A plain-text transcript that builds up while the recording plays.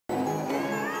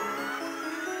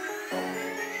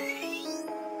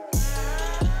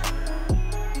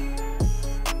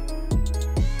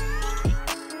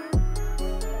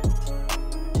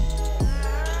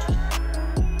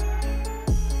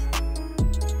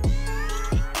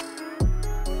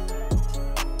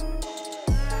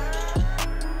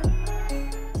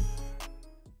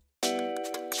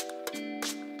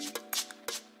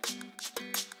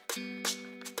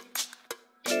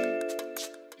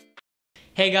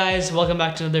Hey guys, welcome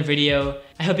back to another video.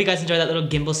 I hope you guys enjoyed that little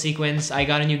gimbal sequence. I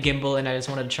got a new gimbal and I just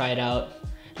wanted to try it out.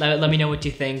 Let me know what you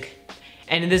think.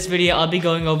 And in this video, I'll be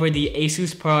going over the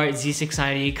Asus ProArt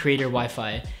Z690 Creator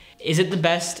Wi-Fi. Is it the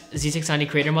best Z690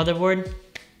 Creator motherboard?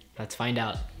 Let's find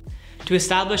out. To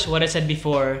establish what I said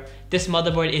before, this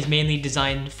motherboard is mainly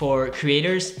designed for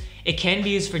creators. It can be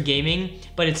used for gaming,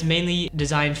 but it's mainly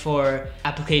designed for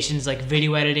applications like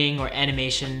video editing or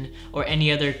animation or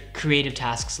any other creative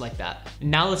tasks like that.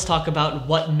 Now let's talk about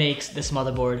what makes this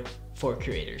motherboard for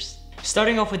creators.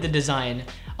 Starting off with the design,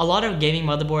 a lot of gaming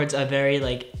motherboards are very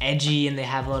edgy and they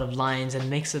have a lot of lines and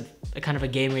makes a kind of a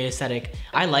gamery aesthetic.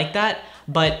 I like that,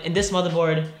 but in this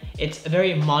motherboard, it's a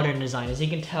very modern design. As you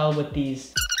can tell with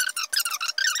these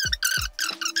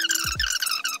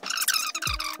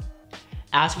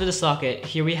As for the socket,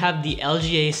 here we have the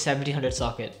LGA 1700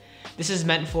 socket. This is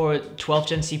meant for 12th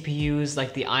gen CPUs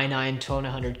like the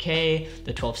i9-12900K,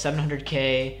 the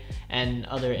 12700K, and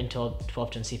other Intel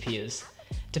 12th gen CPUs.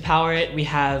 To power it, we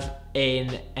have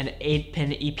an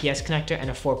 8-pin EPS connector and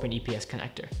a 4-pin EPS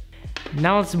connector.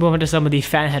 Now let's move on to some of the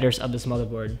fan headers of this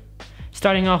motherboard.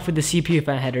 Starting off with the CPU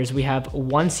fan headers, we have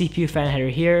one CPU fan header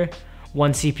here,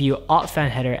 one CPU op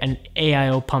fan header, and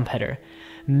AIO pump header.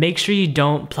 Make sure you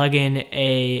don't plug in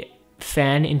a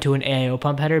fan into an AIO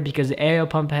pump header because the AIO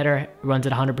pump header runs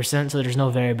at 100%, so there's no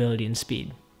variability in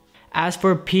speed. As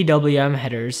for PWM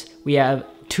headers, we have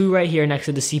two right here next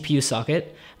to the CPU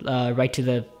socket, right to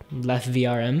the left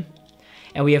VRM.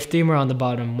 And we have three more on the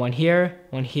bottom, one here,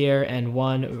 and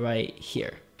one right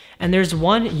here. And there's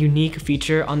one unique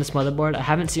feature on this motherboard I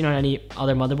haven't seen on any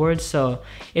other motherboards, so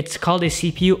it's called a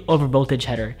CPU over voltage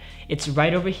header. It's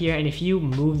right over here, and if you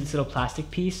move this little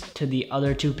plastic piece to the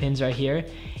other two pins right here,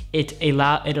 it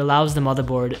allows the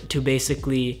motherboard to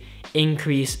basically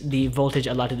increase the voltage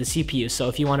allowed to the CPU. So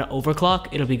if you want to overclock,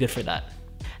 it'll be good for that.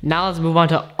 Now let's move on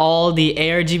to all the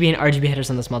ARGB and RGB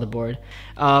headers on this motherboard.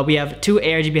 We have two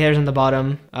ARGB headers on the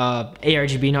bottom,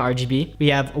 ARGB, not RGB. We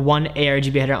have one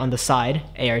ARGB header on the side,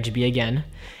 ARGB again.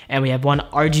 And we have one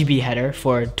RGB header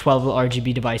for 12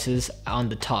 RGB devices on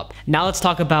the top. Now let's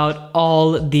talk about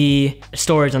all the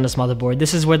storage on this motherboard.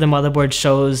 This is where the motherboard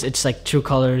shows its true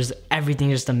colors. Everything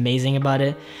is just amazing about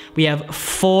it. We have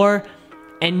four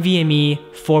NVMe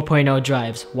 4.0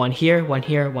 drives. One here, one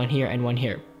here, one here, and one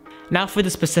here. Now for the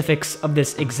specifics of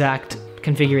this exact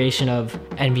configuration of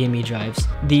NVMe drives.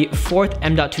 The fourth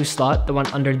M.2 slot, the one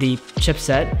under the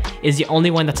chipset, is the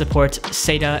only one that supports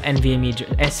SATA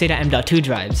M.2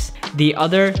 drives. The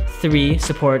other three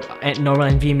support normal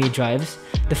NVMe drives.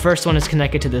 The first one is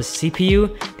connected to the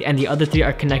CPU, and the other three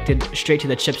are connected straight to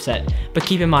the chipset. But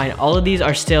keep in mind, all of these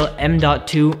are still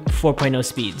M.2 4.0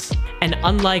 speeds. And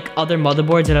unlike other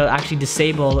motherboards that will actually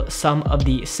disable some of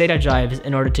the SATA drives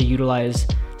in order to utilize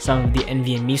some of the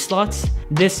NVMe slots,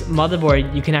 this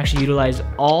motherboard, you can actually utilize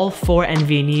all four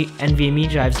NVMe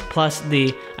drives plus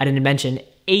the, I didn't mention,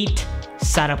 8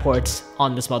 SATA ports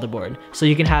on this motherboard. So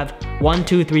you can have 1,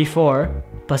 2, 3, 4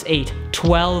 plus 8,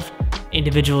 12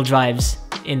 individual drives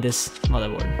in this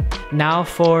motherboard. Now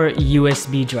for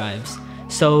USB drives.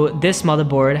 So this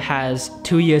motherboard has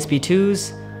two USB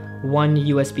 2s, one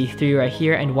USB 3 right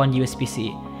here, and one USB-C.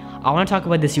 I want to talk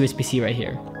about this USB-C right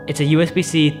here. It's a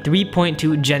USB-C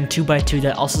 3.2 Gen 2x2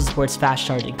 that also supports fast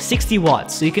charging, 60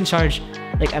 watts, so you can charge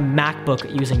like a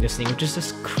MacBook using this thing, which is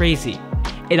just crazy.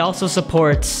 It also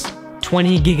supports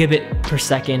 20 gigabit per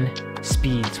second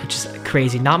speeds, which is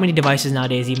crazy. Not many devices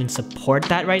nowadays even support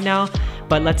that right now,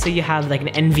 but let's say you have like an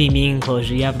NVMe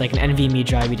enclosure, you have like an NVMe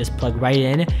drive you just plug right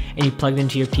in, and you plug it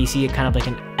into your PC, kind of like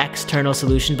an external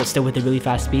solution, but still with the really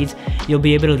fast speeds. You'll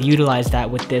be able to utilize that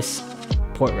with this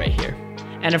port right here.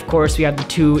 And of course, we have the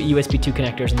two USB 2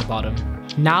 connectors on the bottom.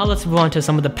 Now let's move on to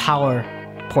some of the power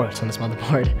ports on this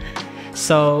motherboard.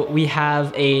 So we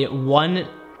have one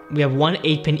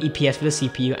 8-pin EPS for the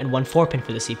CPU and one 4-pin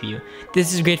for the CPU.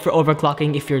 This is great for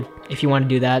overclocking if you want to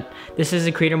do that. This is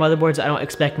a creator motherboard, so I don't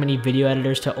expect many video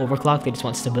editors to overclock. They just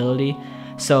want stability.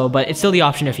 But it's still the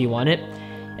option if you want it.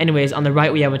 Anyways, on the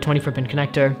right we have a 24-pin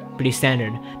connector, pretty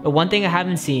standard. But one thing I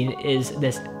haven't seen is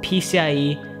this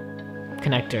Pcie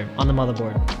connector on the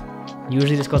motherboard.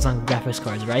 Usually this goes on graphics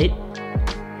cards, right?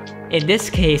 In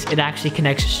this case, it actually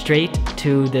connects straight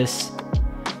to this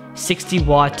 60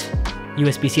 watt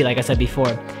USB-C, like I said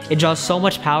before. It draws so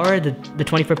much power that the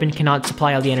 24-pin cannot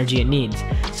supply all the energy it needs.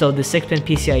 So the 6-pin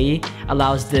PCIe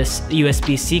allows this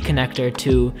USB-C connector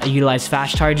to utilize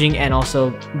fast charging and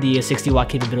also the 60 watt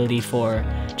capability for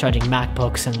charging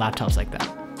MacBooks and laptops like that.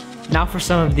 Now for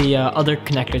some of the other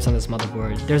connectors on this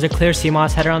motherboard. There's a clear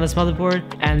CMOS header on this motherboard,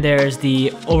 and there's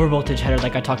the overvoltage header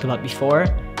like I talked about before.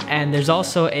 And there's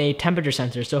also a temperature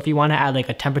sensor. So if you want to add like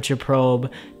a temperature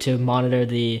probe to monitor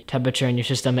the temperature in your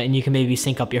system, and you can maybe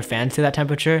sync up your fans to that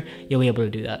temperature, you'll be able to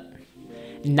do that.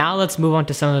 Now let's move on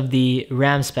to some of the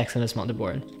RAM specs on this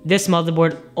motherboard. This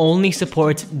motherboard only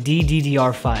supports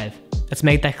DDR5. Let's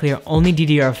make that clear, only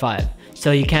DDR5.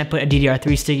 So you can't put a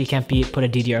DDR3 stick, you can't put a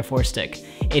DDR4 stick.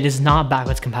 It is not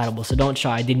backwards compatible, so don't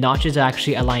try. The notches are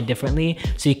actually aligned differently,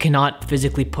 so you cannot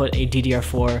physically put a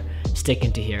DDR4 stick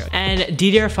into here. And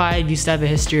DDR5 used to have a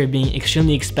history of being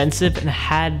extremely expensive and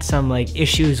had some like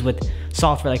issues with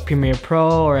software like Premiere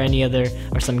Pro or any other,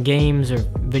 or some games or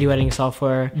video editing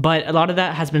software. But a lot of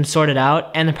that has been sorted out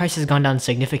and the price has gone down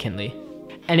significantly.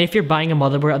 And if you're buying a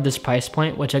motherboard at this price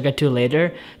point, which I'll get to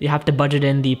later, you have to budget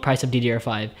in the price of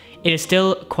DDR5. It is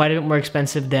still quite a bit more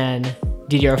expensive than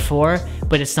DDR4,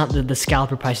 but it's not the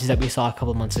scalper prices that we saw a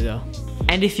couple months ago.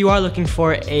 And if you are looking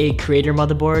for a creator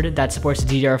motherboard that supports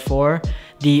DDR4,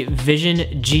 the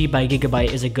Vision G by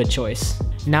Gigabit is a good choice.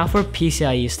 Now for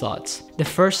PCIe slots. The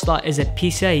first slot is a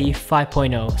PCIe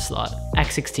 5.0 slot,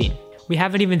 X16. We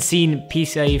haven't even seen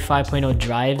PCIe 5.0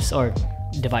 drives or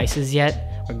devices yet,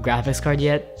 or graphics card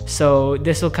yet, so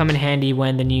this will come in handy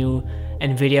when the new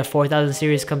NVIDIA 4000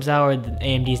 series comes out, or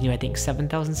AMD's new, I think,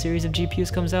 7000 series of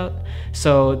GPUs comes out,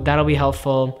 so that'll be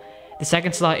helpful. The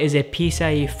second slot is a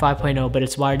PCIe 5.0, but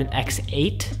it's wired in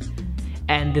X8,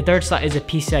 and the third slot is a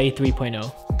PCIe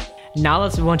 3.0. Now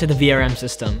let's move on to the VRM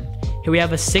system. Here we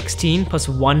have a 16 plus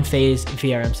 1 phase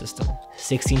VRM system.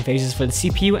 16 phases for the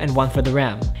CPU and 1 for the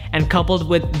RAM. And coupled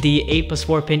with the 8 plus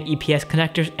 4 pin EPS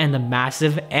connectors and the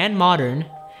massive and modern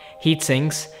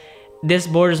heatsinks, this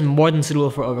board is more than suitable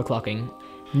for overclocking.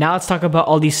 Now let's talk about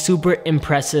all these super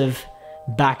impressive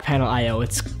back panel IO.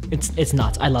 It's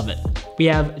nuts, I love it. We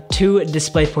have 2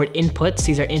 DisplayPort inputs.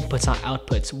 These are inputs, not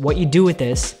outputs. What you do with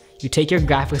this, you take your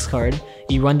graphics card,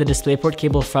 you run the DisplayPort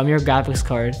cable from your graphics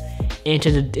card into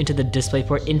the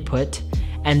DisplayPort input,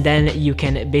 and then you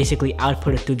can basically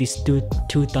output it through these two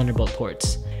Thunderbolt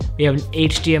ports. We have an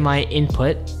HDMI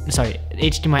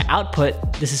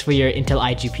output. This is for your Intel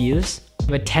iGPUs.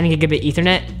 We have a 10 gigabit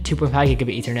Ethernet, 2.5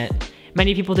 gigabit Ethernet.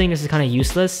 Many people think this is kind of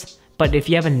useless, but if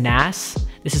you have a NAS,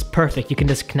 this is perfect. You can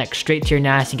just connect straight to your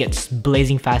NAS, you get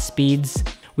blazing fast speeds.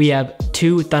 We have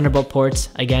 2 Thunderbolt ports,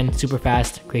 again, super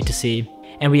fast, great to see.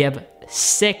 And we have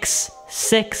 6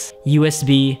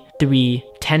 USB 3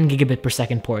 10 gigabit per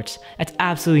second ports. That's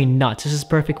absolutely nuts. This is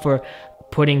perfect for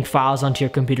putting files onto your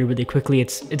computer really quickly.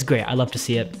 It's great, I love to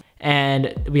see it.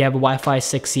 And we have a Wi-Fi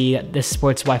 6E. This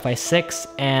supports Wi-Fi 6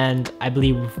 and I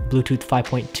believe Bluetooth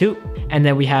 5.2. And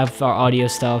then we have our audio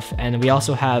stuff, and we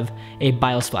also have a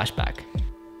BIOS flashback.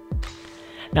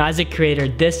 Now as a creator,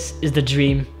 this is the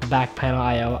dream back panel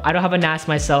IO. I don't have a NAS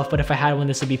myself, but if I had one,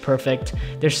 this would be perfect.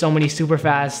 There's so many super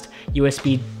fast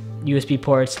USB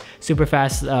ports, super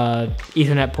fast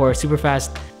Ethernet ports, super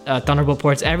fast Thunderbolt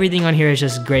ports. Everything on here is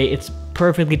just great. It's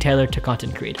perfectly tailored to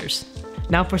content creators.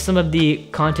 Now for some of the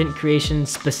content creation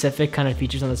specific kind of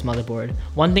features on this motherboard.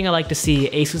 One thing I like to see,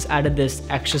 Asus added this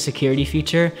extra security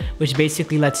feature, which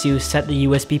basically lets you set the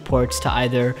USB ports to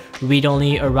either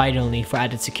read-only or write-only for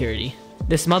added security.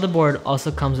 This motherboard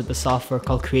also comes with a software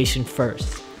called Creation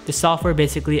First. The software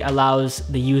basically allows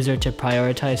the user to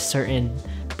prioritize certain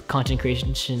content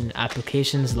creation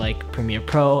applications like Premiere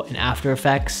Pro and After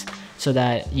Effects, so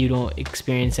that you don't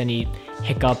experience any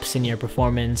hiccups in your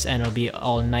performance and it'll be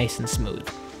all nice and smooth.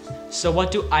 So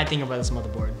what do I think about this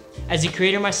motherboard? As a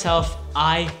creator myself,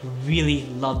 I really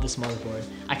love this motherboard.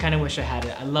 I kind of wish I had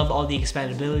it. I love all the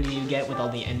expandability you get with all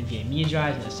the NVMe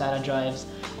drives and the SATA drives,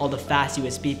 all the fast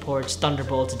USB ports,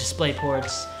 Thunderbolts, display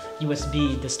ports,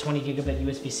 USB, this 20 gigabit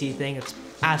USB-C thing. It's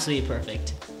absolutely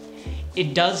perfect.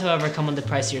 It does, however, come on the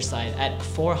pricier side at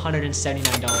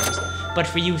 $479. But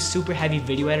for you super heavy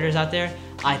video editors out there,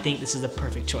 I think this is the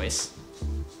perfect choice.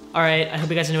 Alright, I hope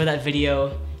you guys enjoyed that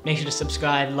video. Make sure to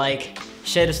subscribe, like,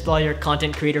 share this with all your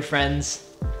content creator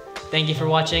friends. Thank you for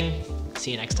watching.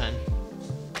 See you next time.